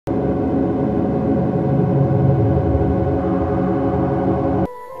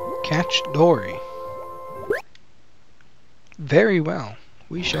catch Dory. Very well.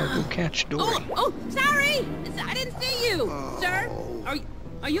 We shall go catch Dory. Oh, sorry! I didn't see you! Sir,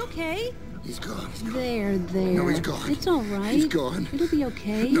 are you okay? He's gone. There. No, he's gone. It's all right. He's gone. It'll be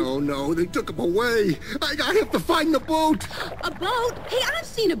okay. No, they took him away. I have to find the boat. A boat? Hey, I've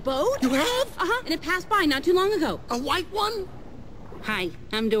seen a boat. You have? Uh-huh, and it passed by not too long ago. A white one? Hi,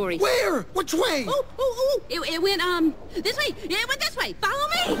 I'm Dory. Where? Which way? Oh! It went, this way. It went this way. Follow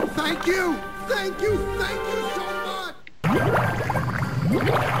me. Thank you so much.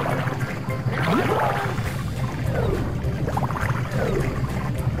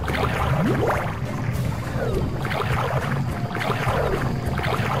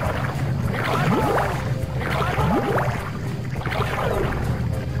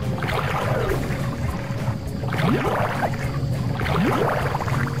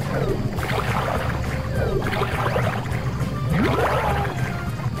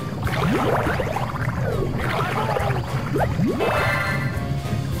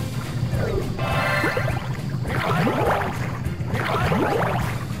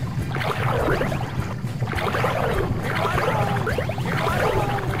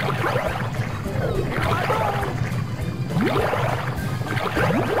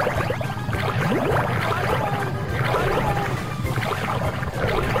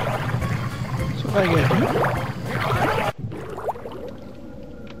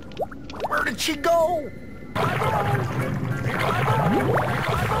 Where did she go?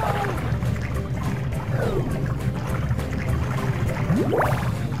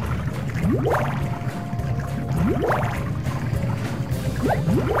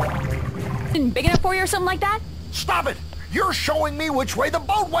 Big enough for you or something like that? Stop it! You're showing me which way the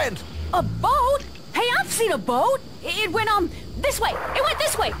boat went! A boat? Hey, I've seen a boat. It went, this way. It went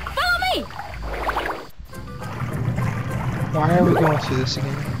this way. Follow me! Why are we going through this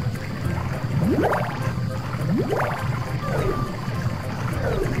again?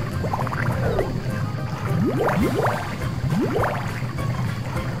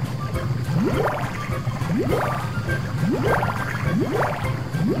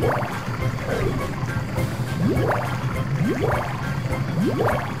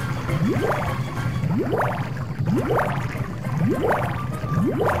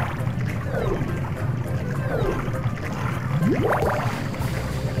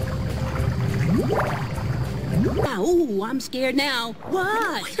 Oh, I'm scared now.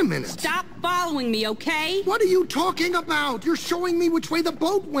 What? Wait a minute. Stop following me, okay? What are you talking about? You're showing me which way the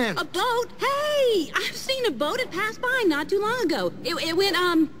boat went. A boat? Hey, I've seen a boat. It passed by not too long ago. It went,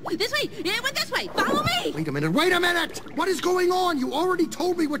 this way. It went this way. Follow me. Wait a minute. What is going on? You already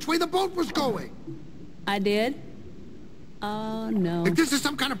told me which way the boat was going. I did? Oh, no. If this is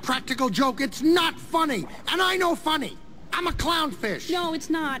some kind of practical joke, it's not funny. And I know funny. I'm a clownfish. No, it's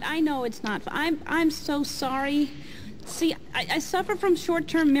not. I know it's not. I'm so sorry. See, I suffer from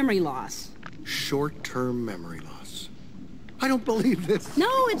short-term memory loss. Short-term memory loss. I don't believe this.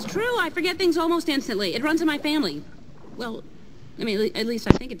 No, it's true. I forget things almost instantly. It runs in my family. Well, I mean, at least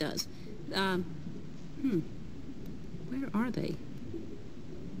I think it does. Where are they?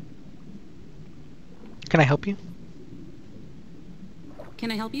 Can I help you?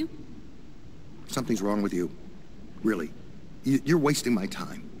 Can I help you? Something's wrong with you. Really. You're wasting my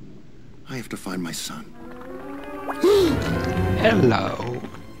time. I have to find my son. Hello.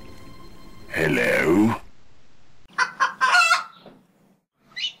 Hello?